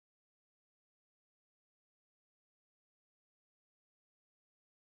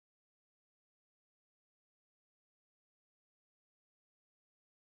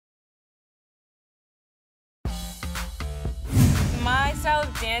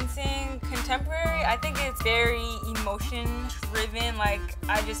Contemporary, I think it's very emotion-driven. Like,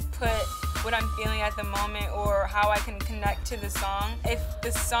 I just put what I'm feeling at the moment or how I can connect to the song. If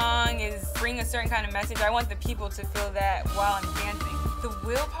the song is bringing a certain kind of message, I want the people to feel that while I'm dancing. The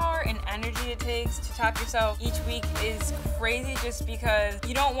willpower and energy it takes to top yourself each week is crazy just because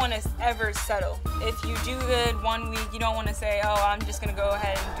you don't want to ever settle. If you do good one week, you don't want to say, oh, I'm just going to go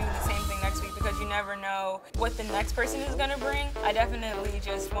ahead and do the same thing next week, because you never know what the next person is going to bring. I definitely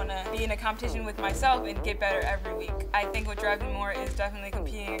just want to be in a competition with myself and get better every week. I think what drives me more is definitely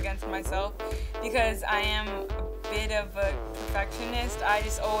competing against myself, because I am a bit of a perfectionist. I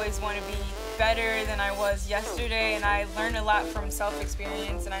just always want to be better than I was yesterday, and I learned a lot from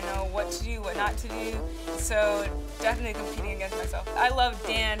self-experience, and I know what to do, what not to do, so definitely competing against myself. I love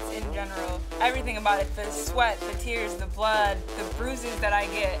dance in general. Everything about it, the sweat, the tears, the blood, the bruises that I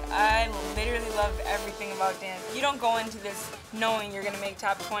get. I literally love everything about dance. You don't go into this knowing you're going to make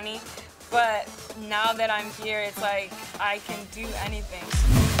top 20, but now that I'm here, it's like I can do anything.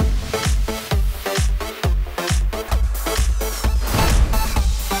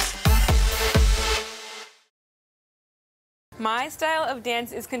 My style of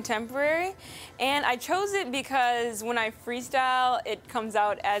dance is contemporary, and I chose it because when I freestyle, it comes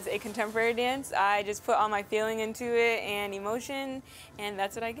out as a contemporary dance. I just put all my feeling into it and emotion, and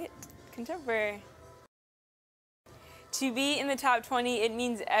that's what I get, contemporary. To be in the top 20, it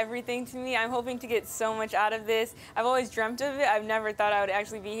means everything to me. I'm hoping to get so much out of this. I've always dreamt of it. I've never thought I would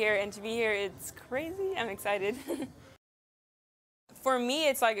actually be here, and to be here, it's crazy. I'm excited. For me,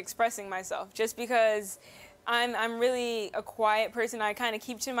 it's like expressing myself, just because I'm really a quiet person. I kind of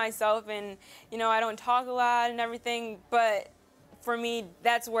keep to myself, and you know, I don't talk a lot and everything, but for me,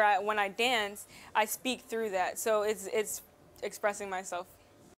 that's where when I dance, I speak through that. So it's expressing myself.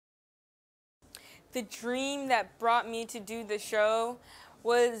 The dream that brought me to do the show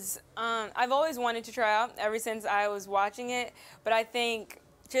was, I've always wanted to try out ever since I was watching it, but I think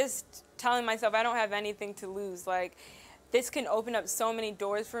just telling myself I don't have anything to lose. Like, this can open up so many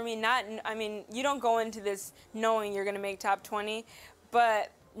doors for me. I mean, you don't go into this knowing you're gonna make top 20,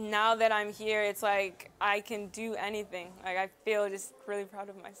 but now that I'm here, it's like I can do anything. Like, I feel just really proud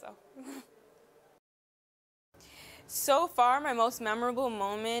of myself. So far, my most memorable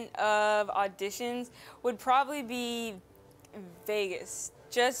moment of auditions would probably be Vegas,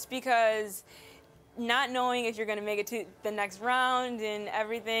 just because not knowing if you're gonna make it to the next round and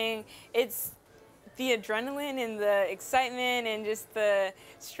everything, it's the adrenaline and the excitement and just the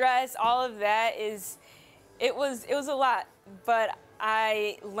stress, all of that it was a lot, but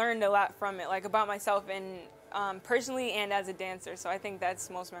I learned a lot from it, like about myself and personally and as a dancer, so I think that's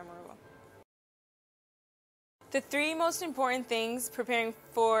most memorable. The three most important things preparing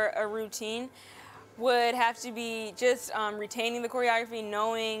for a routine would have to be just retaining the choreography,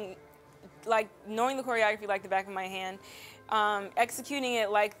 knowing the choreography like the back of my hand, executing it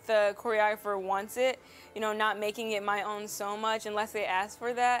like the choreographer wants it, you know, not making it my own so much unless they ask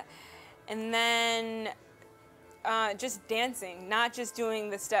for that, and then just dancing, not just doing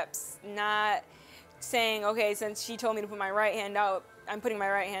the steps, not saying, okay, since she told me to put my right hand out, I'm putting my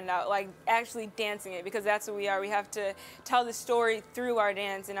right hand out, like actually dancing it, because that's what we are. We have to tell the story through our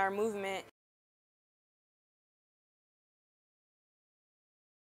dance and our movement,